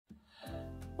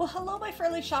Well, hello my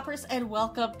friendly shoppers and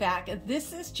welcome back.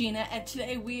 This is Gina and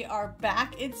today we are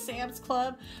back in Sam's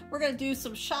Club. We're going to do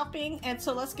some shopping and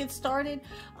so let's get started.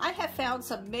 I have found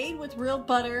some made with real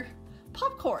butter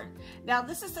popcorn. Now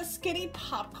this is the Skinny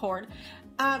popcorn.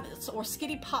 Or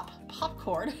Skinny Pop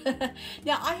popcorn.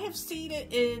 Now I have seen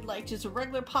it in like just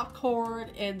regular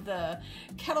popcorn and the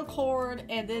kettle corn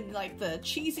and then like the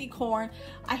cheesy corn.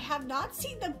 I have not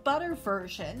seen the butter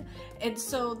version, and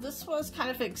so this was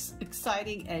kind of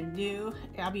exciting and new.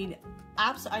 I mean,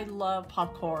 I love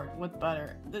popcorn with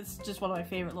butter. This is just one of my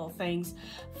favorite little things.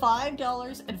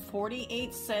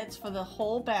 $5.48 for the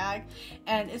whole bag,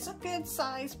 and it's a good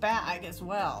size bag as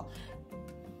well.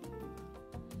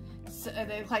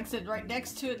 And it likes it right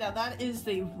next to it. Now that is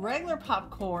the regular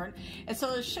popcorn, and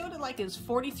so it showed it like it's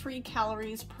 43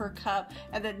 calories per cup,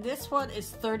 and then this one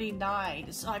is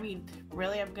 39. So I mean,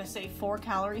 really, I'm gonna say 4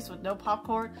 calories with no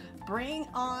popcorn. Bring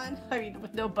on, I mean,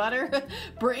 with no butter.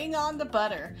 Bring on the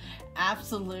butter,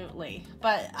 absolutely.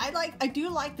 But I do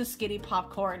like the Skinny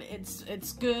popcorn.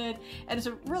 It's good, and it's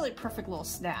a really perfect little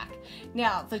snack.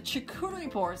 Now the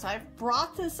charcuterie boards, I've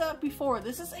brought this up before.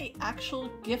 This is a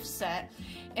actual gift set,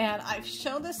 and I've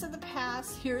shown this in the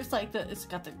past. Here's like it's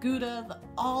got the Gouda, the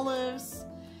olives.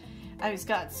 It's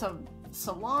got some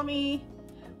salami.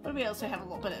 What do we also have? A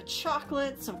little bit of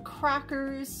chocolate, some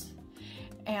crackers,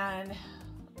 and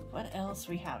what else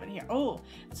we have in here? Oh,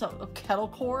 so kettle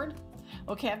corn.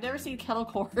 Okay, I've never seen kettle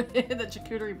corn in the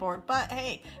charcuterie board, but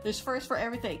hey, there's first for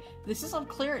everything. This is on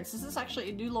clearance. This is actually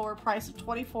a new lower price of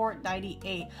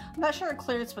 $24.98. I'm not sure on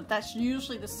clearance, but that's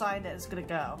usually the sign that it's gonna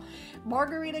go.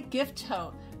 Margarita gift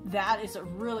tote. That is a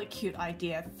really cute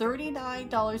idea.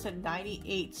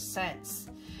 $39.98.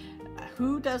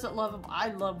 Who doesn't love them? I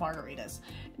love margaritas.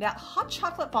 Now, hot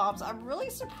chocolate bombs. I'm really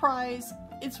surprised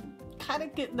it's kind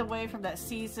of getting away from that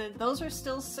season. Those are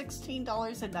still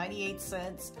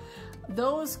 $16.98.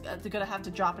 Those they're gonna have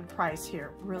to drop in price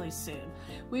here really soon.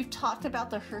 We've talked about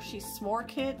the Hershey S'more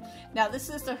Kit. Now this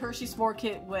is the Hershey S'more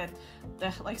Kit with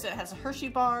the, like I said, it has the Hershey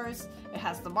bars, it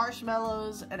has the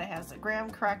marshmallows, and it has the graham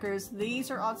crackers.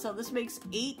 These are on sale. This makes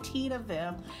 18 of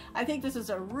them. I think this is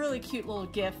a really cute little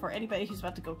gift for anybody who's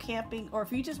about to go camping, or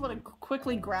if you just want to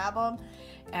quickly grab them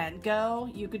and go,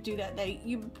 you could do that. Now,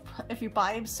 if you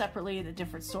buy them separately in a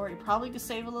different store, you probably could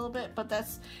save a little bit, but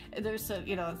there's a,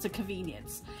 you know, it's a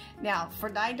convenience. Now for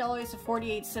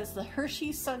 $9.48, the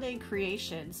Hershey Sunday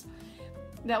Creations.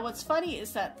 Now what's funny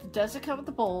is that it doesn't come with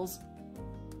the bowls,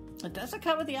 it doesn't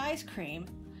come with the ice cream,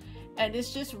 and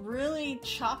it's just really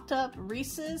chopped up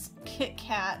Reese's, Kit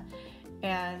Kat,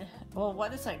 and well,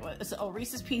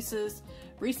 Reese's Pieces,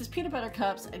 Reese's Peanut Butter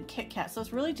Cups, and Kit Kat. So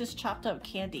it's really just chopped up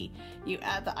candy. You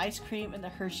add the ice cream and the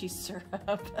Hershey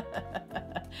syrup.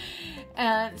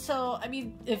 And so, I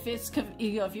mean, if it's,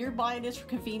 you know, if you're buying this for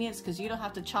convenience because you don't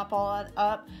have to chop all that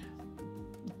up,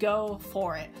 go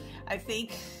for it. I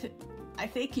think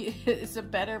it's a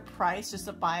better price just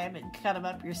to buy them and cut them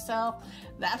up yourself.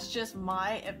 That's just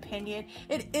my opinion.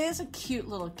 It is a cute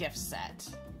little gift set.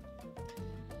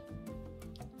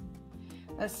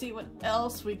 Let's see what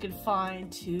else we can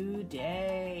find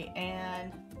today.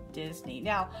 And Disney.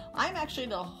 Now, I'm actually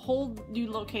in a whole new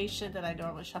location that I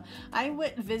normally shop. I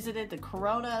went and visited the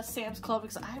Corona Sam's Club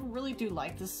because I really do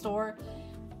like this store.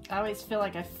 I always feel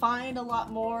like I find a lot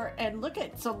more. And look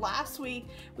at, so last week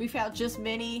we found just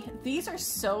Minnie. These are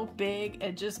so big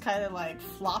and just kind of like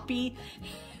floppy.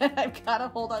 I've got to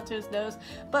hold on to his nose.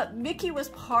 But Mickey was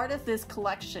part of this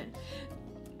collection.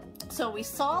 So we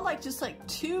saw like just like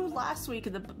 2 last week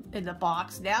in the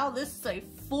box. Now this is a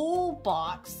full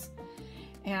box.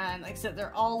 And like I said,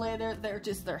 they're all in there. They're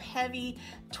heavy,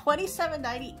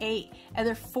 $27.98, and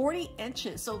they're 40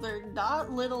 inches, so they're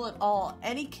not little at all.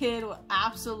 Any kid will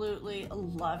absolutely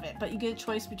love it. But you get a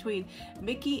choice between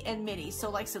Mickey and Minnie. So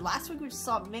like I said, last week we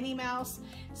saw Minnie Mouse,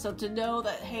 so to know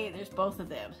that, hey, there's both of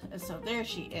them. And so there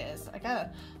she is. I gotta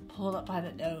pull it up by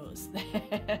the nose.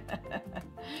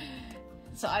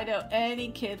 So I know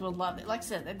any kid will love it. Like I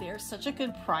said, they're such a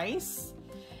good price,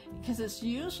 because it's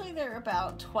usually they're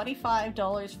about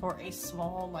 $25 for a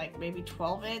small, like maybe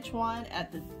 12-inch one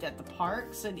at the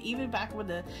parks, and even back when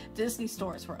the Disney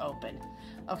stores were open.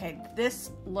 Okay,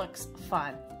 this looks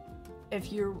fun.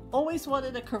 If you always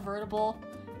wanted a convertible,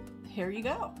 here you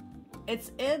go.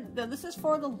 This is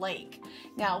for the lake.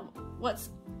 Now, what's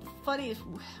funny is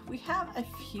we have a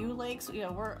few lakes. You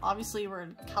know, we're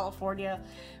in California.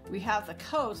 We have the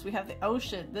coast, we have the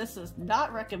ocean. This is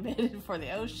not recommended for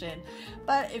the ocean,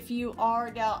 but if you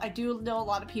are, now I do know a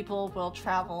lot of people will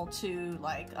travel to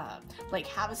like Lake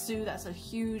Havasu. That's a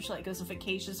huge, like, it's a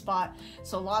vacation spot,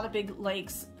 so a lot of big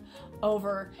lakes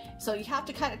over. So you have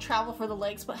to kind of travel for the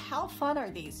legs, but how fun are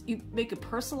these? You make a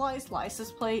personalized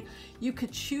license plate. You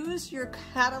could choose your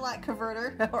Cadillac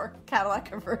converter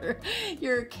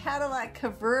your Cadillac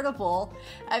convertible.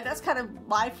 And that's kind of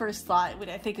my first thought when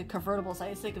I think of convertibles. I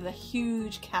just think of the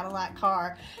huge Cadillac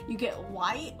car. You get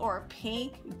white or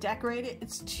pink, decorated.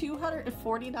 It's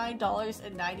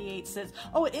 $249.98.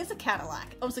 Oh, it is a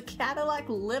Cadillac. Oh, it's a Cadillac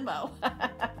limo.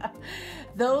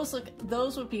 Those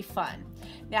would be fun.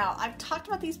 Now, I've talked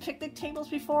about these picnic tables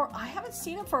before. I haven't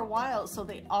seen them for a while, so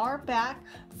they are back.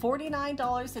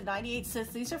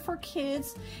 $49.98. These are for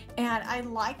kids, and I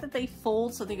like that they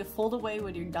fold so they can fold away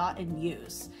when you're not in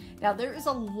use. Now, there is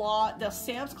a lot. Now,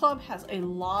 Sam's Club has a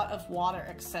lot of water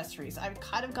accessories. I've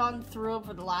kind of gone through them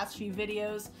for the last few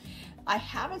videos. I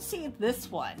haven't seen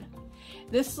this one.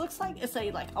 This looks like it's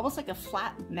almost like a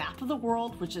flat map of the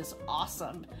world, which is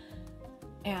awesome.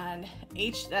 And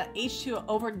H2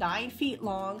 over 9 feet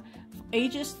long,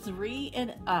 ages 3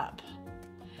 and up.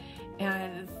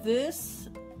 And this,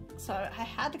 so I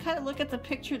had to kind of look at the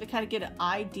picture to kind of get an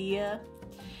idea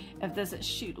if does it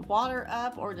shoot water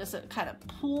up or does it kind of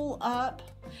pool up.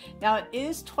 Now it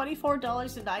is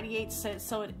 $24.98,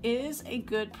 so it is a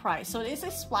good price. So it is a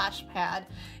splash pad.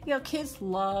 You know, kids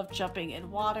love jumping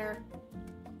in water.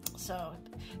 So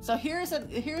here's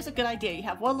a good idea. You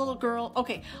have one little girl.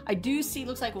 Okay, I do see,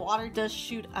 looks like water does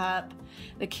shoot up.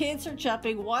 The kids are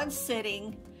jumping, one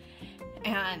sitting,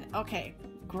 and okay,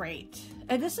 great.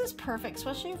 And this is perfect,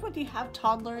 especially when you have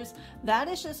toddlers. That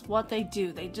is just what they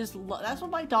do. They just that's what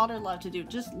my daughter loved to do.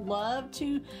 Just love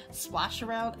to splash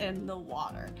around in the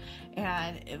water.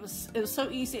 And it was so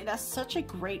easy, and that's such a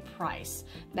great price.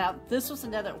 Now, this was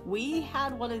another, we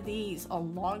had one of these a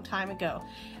long time ago.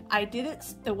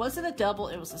 It wasn't a double,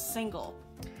 it was a single.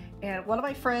 And one of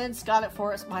my friends got it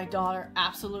for us. My daughter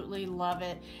absolutely loved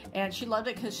it. And she loved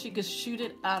it because she could shoot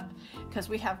it up because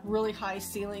we have really high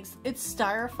ceilings. It's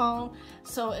styrofoam,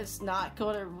 so it's not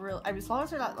going to really, I mean, as long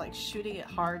as they're not like shooting it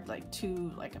hard, like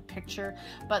to like a picture.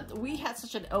 But we had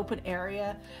such an open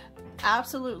area.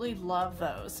 Absolutely love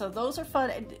those. So those are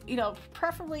fun, and you know,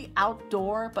 preferably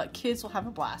outdoor, but kids will have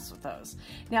a blast with those.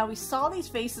 Now, we saw these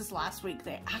vases last week.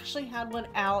 They actually had one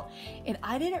out, and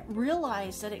I didn't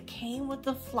realize that it came with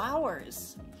the flowers.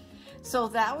 So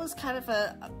that was kind of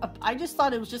I just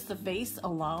thought it was just the vase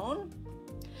alone.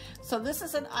 So this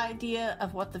is an idea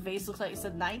of what the vase looks like. It's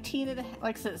a 19 and a half,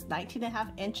 like I said, it's 19 and a half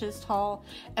inches tall,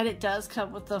 and it does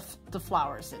come with the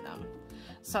flowers in them.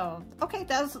 So, okay,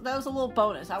 that was a little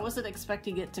bonus. I wasn't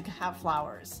expecting it to have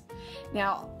flowers.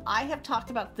 Now, I have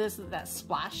talked about this, that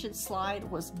Splash and Slide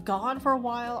was gone for a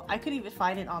while. I couldn't even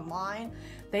find it online.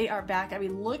 They are back. I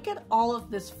mean, look at all of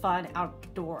this fun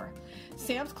outdoor.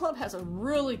 Sam's Club has a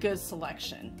really good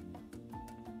selection.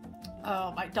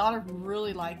 Oh, my daughter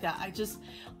really liked that.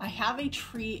 I have a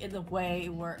tree in the way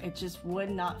where it just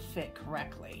would not fit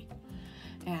correctly.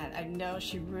 And I know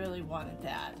she really wanted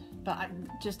that, but I'm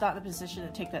just not in a position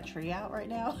to take that tree out right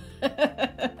now.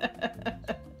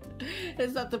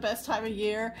 It's not the best time of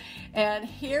year. And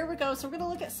here we go. So we're going to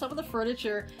look at some of the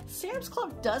furniture. Sam's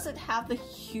Club doesn't have the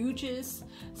hugest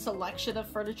selection of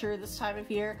furniture this time of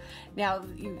year. Now,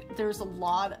 there's a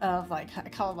lot of, like, I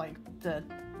call them like the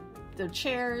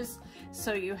chairs.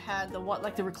 So you had the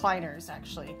recliners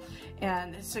actually.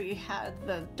 And so you had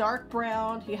the dark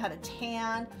brown, you had a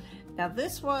tan. Now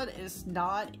this one is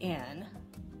not in.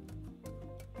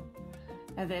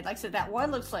 And then, like I said, that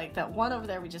one looks like that one over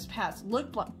there we just passed.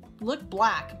 Look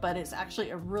black, but it's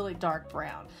actually a really dark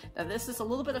brown. Now this is a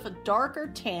little bit of a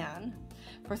darker tan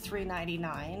for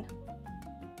 $3.99.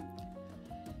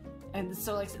 And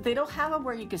so, like, they don't have them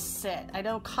where you can sit. I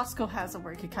know Costco has them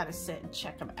where you can kind of sit and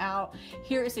check them out.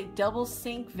 Here is a double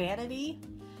sink vanity.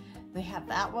 They have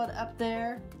that one up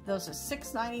there. Those are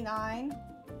 $6.99.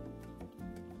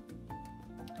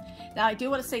 Now, I do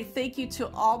want to say thank you to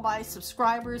all my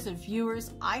subscribers and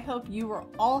viewers. I hope you are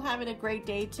all having a great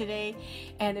day today.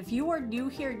 And if you are new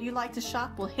here and you like to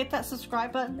shop, well, hit that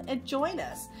subscribe button and join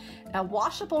us. Now,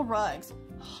 washable rugs,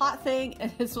 hot thing,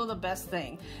 and it's one of the best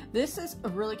thing. This is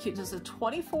really cute. This is a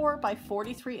 24 by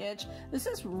 43 inch. This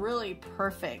is really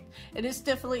perfect. It is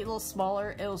definitely a little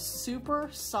smaller. It was super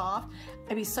soft.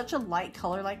 I mean, such a light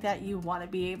color like that, you want to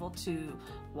be able to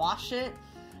wash it.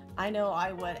 I know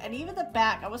I would. And even the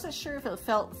back, I wasn't sure if it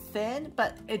felt thin,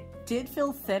 but it did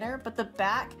feel thinner. But the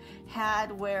back had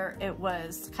where it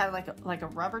was kind of like a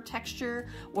rubber texture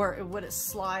where it wouldn't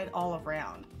slide all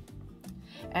around.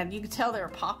 And you can tell they were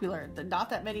popular. There's not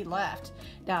that many left.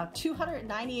 Now,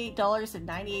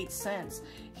 $298.98.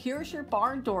 Here's your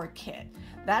barn door kit.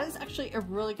 That is actually a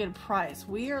really good price.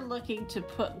 We are looking to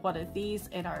put one of these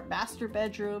in our master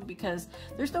bedroom because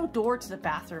there's no door to the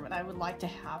bathroom and I would like to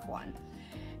have one.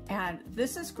 And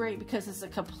this is great because it's a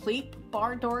complete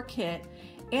barn door kit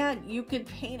and you can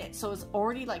paint it. So it's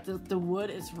already like the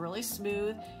wood is really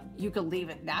smooth. You could leave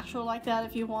it natural like that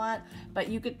if you want, but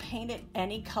you could paint it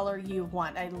any color you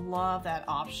want. I love that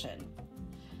option.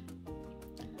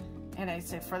 And I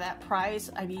say for that price,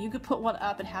 I mean, you could put one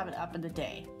up and have it up in the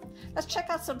day. Let's check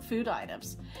out some food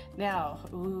items. Now,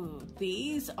 ooh,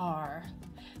 these are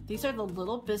the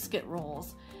little biscuit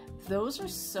rolls. Those are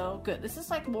so good. This is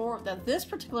like more, this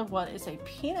particular one is a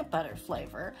peanut butter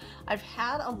flavor. I've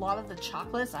had a lot of the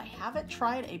chocolates. I haven't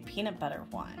tried a peanut butter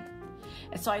one.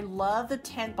 And so I love the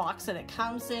 10 box that it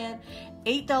comes in.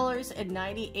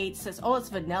 $8.98. Oh, it's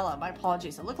vanilla. My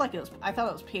apologies. It looked like it was, I thought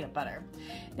it was peanut butter.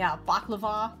 Now,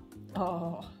 baklava.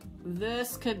 Oh,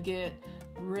 this could get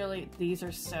really, these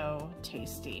are so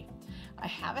tasty. I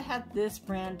haven't had this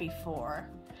brand before,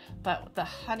 but the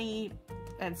honey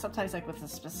and sometimes like with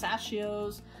the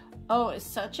pistachios, oh, it's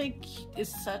such a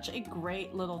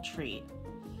great little treat.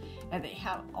 And they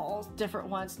have all different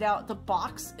ones. Now the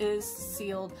box is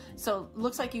sealed, so it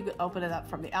looks like you could open it up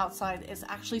from the outside. It's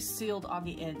actually sealed on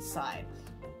the inside.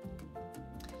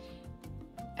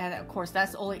 And of course,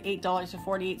 that's only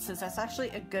 $8.48. That's actually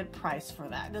a good price for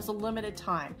that. There's a limited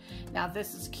time. Now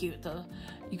this is cute.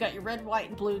 You got your red, white,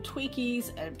 and blue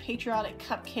Twinkies and patriotic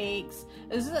cupcakes.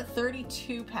 This is a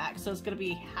 32 pack, so it's going to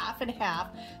be half and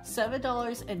half.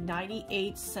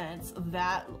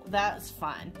 $7.98. That's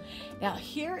fun. Now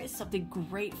here is something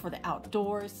great for the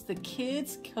outdoors. The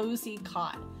kids' cozy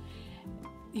cot.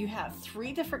 You have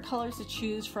 3 different colors to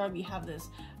choose from. You have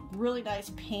this really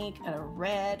nice pink and a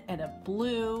red and a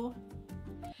blue,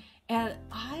 and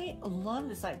I love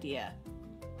this idea.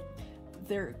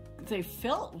 They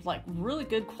felt like really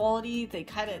good quality. They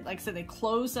kind of, like I said, they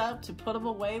close up to put them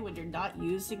away when you're not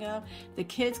using them. The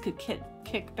kids could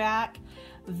kick back.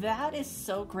 That is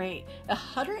so great.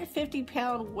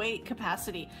 150-pound weight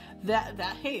capacity.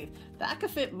 Hey, that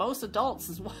could fit most adults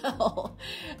as well.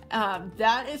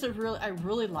 That is I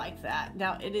really like that.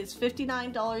 Now it is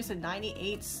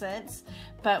 $59.98,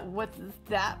 but with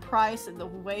that price and the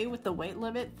with the weight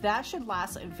limit, that should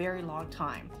last a very long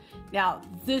time. Now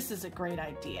this is a great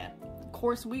idea. Of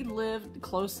course, we live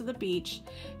close to the beach.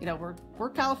 You know, we're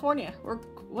California.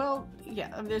 Well,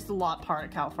 yeah, I mean, there's a lot part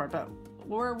of California, but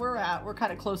where we're at, we're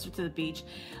kind of closer to the beach.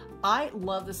 I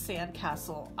love the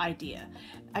sandcastle idea.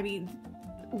 I mean,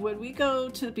 when we go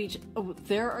to the beach,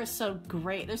 there are some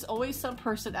great, there's always some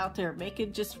person out there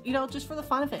making just for the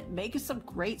fun of it, making some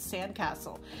great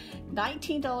sandcastle.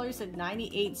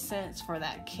 $19.98 for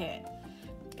that kit.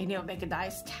 And make a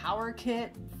nice tower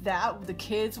kit that the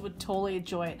kids would totally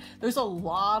enjoy it. There's a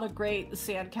lot of great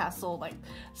sandcastle, like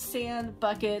sand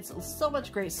buckets, so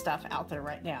much great stuff out there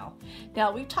right now.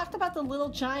 Now we've talked about the Little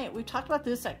Giant. We've talked about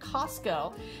this at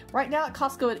Costco. Right now at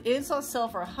Costco it is on sale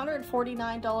for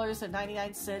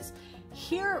 $149.99.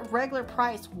 Here, regular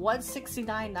price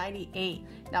 $169.98.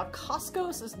 Now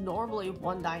Costco's is normally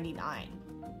 $199.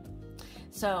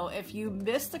 So if you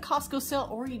missed the Costco sale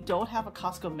or you don't have a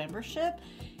Costco membership,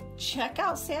 check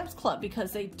out Sam's Club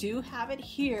because they do have it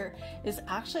here. It's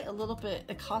actually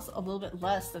it costs a little bit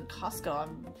less than Costco.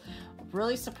 I'm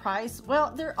really surprised.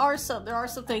 Well, there are some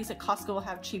things that Costco will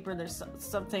have cheaper. There's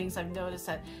some things I've noticed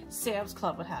that Sam's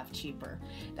Club would have cheaper.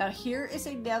 Now here is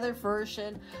another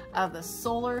version of the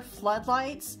solar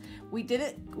floodlights. We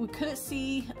couldn't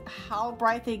see how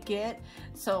bright they get,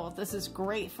 so this is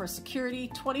great for security.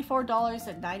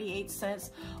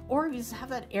 $24.98. Or if you just have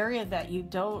that area that you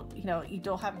don't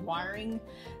have wiring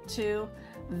to,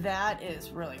 that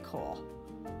is really cool.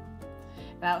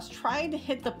 And I was trying to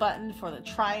hit the button for the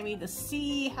Try Me to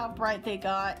see how bright they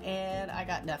got, and I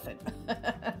got nothing.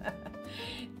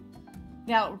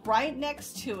 Now, right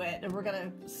next to it, and we're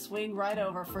going to swing right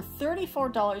over, for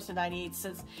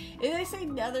 $34.98, it is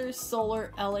another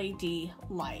solar LED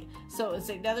light. So it's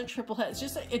another triple head. It's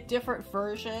just a different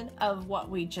version of what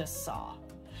we just saw.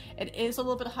 It is a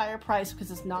little bit higher price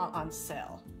because it's not on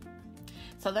sale.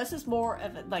 So this is more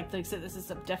of, like I said, this is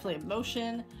definitely a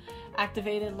motion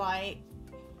activated light.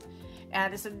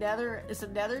 And it's another, like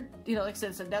I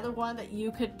said, it's another one that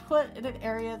you could put in an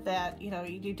area that, you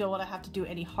don't want to have to do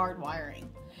any hard wiring.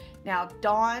 Now,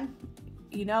 Dawn,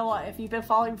 you know, if you've been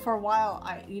following for a while,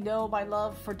 you know my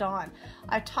love for Dawn.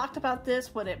 I've talked about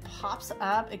this. When it pops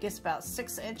up, it gets about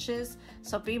 6 inches,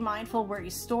 so be mindful where you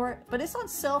store it. But it's on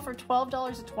sale for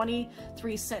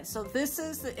 $12.23. So this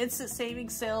is the instant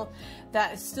savings sale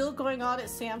that is still going on at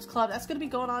Sam's Club. That's going to be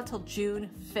going on until June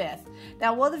 5th.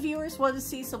 Now, one of the viewers wanted to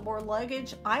see some more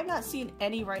luggage. I'm not seeing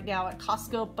any right now at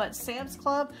Costco, but Sam's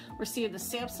Club, we're seeing the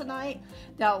Samsonite.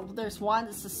 Now, there's one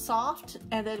that's the soft,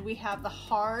 and then we have the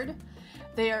hard.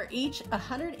 They are each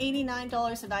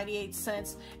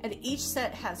 $189.98, and each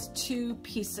set has 2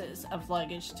 pieces of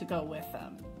luggage to go with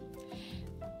them.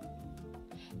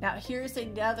 Now here's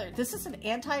another, this is an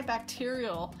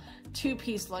antibacterial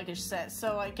 2-piece luggage set,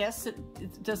 so I guess it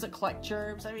doesn't collect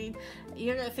germs. I mean,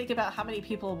 you're gonna think about how many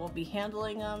people will be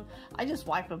handling them. I just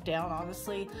wipe them down,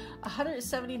 honestly.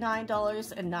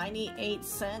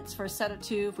 $179.98 for a set of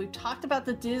 2. If we've talked about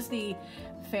the Disney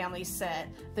family set,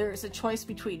 there's a choice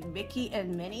between Mickey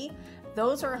and Minnie.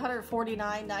 Those are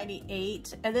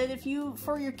 $149.98. And then if you,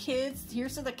 for your kids,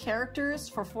 here's the characters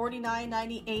for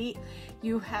 $49.98.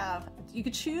 You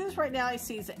could choose right now, I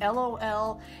see it's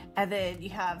LOL, and then you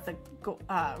have the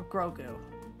Grogu.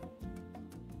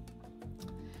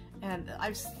 And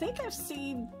I think I've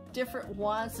seen different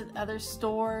ones in other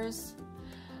stores.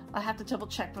 I have to double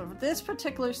check, but for this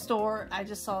particular store, I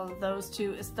just saw those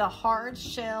 2. It's the hard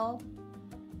shell.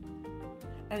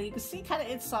 And you can see kind of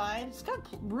inside, it's got a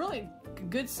really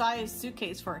good sized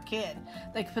suitcase for a kid.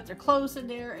 They can put their clothes in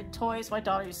there and toys. My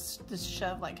daughter used to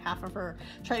shove like half of her,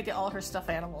 try to get all her stuffed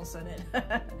animals in it.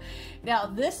 Now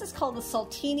this is called the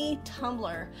Saltini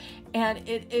Tumbler, and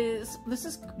this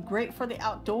is great for the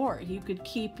outdoor. You could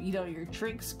keep, you know, your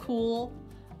drinks cool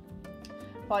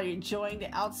while you're enjoying the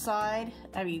outside.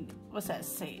 I mean, what's that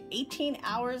say? 18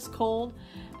 hours cold.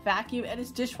 Vacuum, and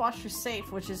it's dishwasher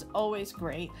safe, which is always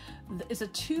great. It's a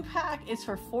 2-pack. It's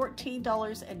for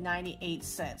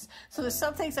 $14.98. So there's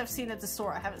some things I've seen at the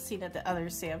store I haven't seen at the other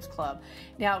Sam's Club.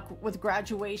 Now with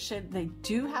graduation, they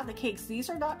do have the cakes. These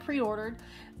are not pre-ordered.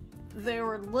 There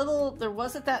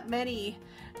wasn't that many.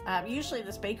 Usually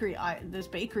this bakery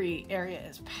area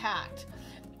is packed.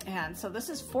 And so this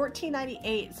is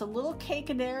 $14.98. It's a little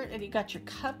cake in there, and you got your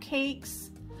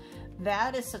cupcakes.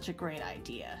 That is such a great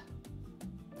idea.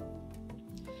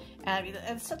 And I mean,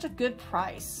 it's such a good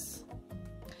price.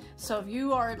 So if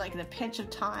you are like in a pinch of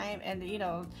time, and you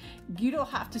know, you don't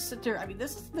have to sit there. I mean,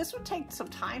 this would take some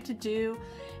time to do,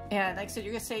 and like I said,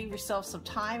 you're gonna save yourself some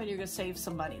time and you're gonna save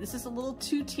some money. This is a little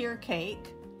 2-tier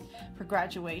cake for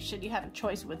graduation. You have a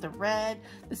choice with the red.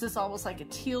 This is almost like a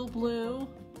teal blue.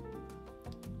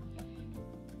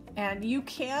 And you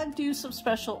can do some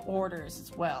special orders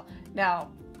as well.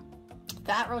 Now,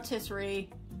 that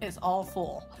rotisserie is all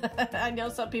full. I know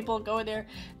some people go in there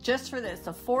just for this,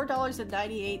 the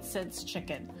 $4.98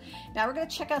 chicken. Now we're gonna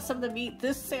check out some of the meat.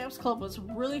 This Sam's Club was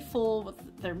really full with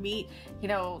their meat. You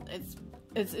know,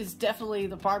 it's definitely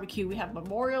the barbecue. We have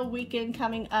Memorial Weekend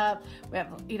coming up. We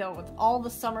have, you know, with all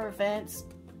the summer events,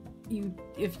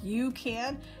 if you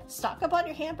can, stock up on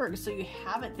your hamburgers so you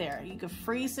have it there. You can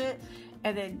freeze it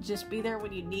and then just be there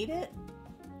when you need it.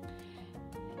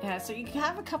 Yeah, so you can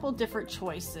have a couple different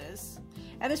choices.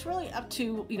 And it's really up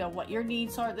to, you know, what your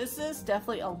needs are. This is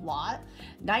definitely a lot.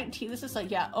 This is like,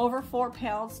 yeah, over 4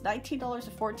 pounds,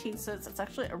 $19.14. It's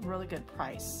actually a really good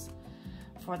price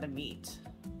for the meat.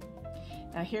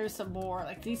 Now here's some more,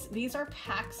 like these are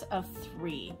packs of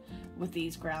 3 with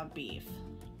these ground beef.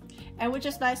 And which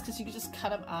is nice because you can just cut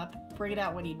them up, bring it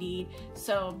out when you need.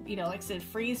 So, you know, like I said,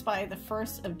 freeze by the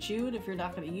 1st of June if you're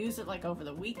not going to use it like over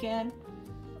the weekend.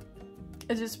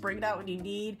 And just bring it out when you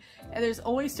need. And there's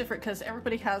always different, because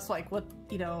everybody has like what,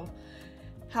 you know,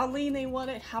 how lean they want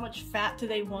it, how much fat do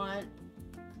they want.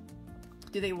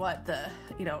 Do they want the,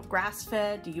 you know,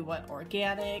 grass-fed? Do you want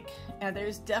organic? And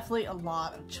there's definitely a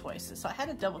lot of choices. So I had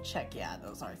to double check. Yeah,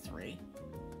 those are 3.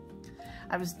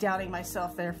 I was doubting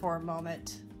myself there for a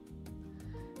moment.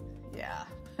 Yeah.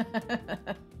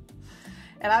 And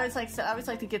I always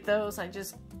like to get those. I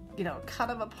just, you know, cut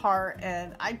them apart,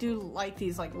 and I do like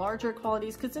these like larger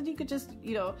quantities because then you could just,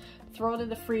 you know, throw it in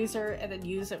the freezer and then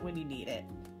use it when you need it.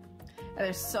 And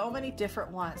there's so many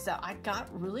different ones. Now I got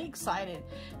really excited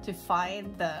to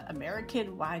find the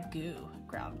American Wagyu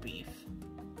ground beef.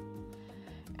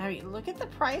 I mean, look at the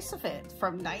price of it,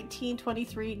 from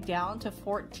 $19.23 down to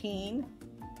 $14.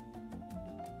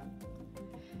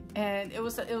 And it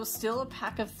was still a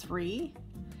pack of 3.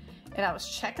 And I was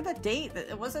checking the date.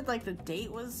 It wasn't like the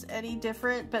date was any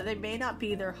different, but they may not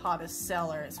be their hottest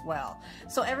seller as well.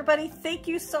 So everybody, thank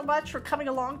you so much for coming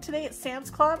along today at Sam's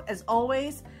Club. As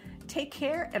always, take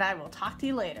care, and I will talk to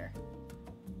you later.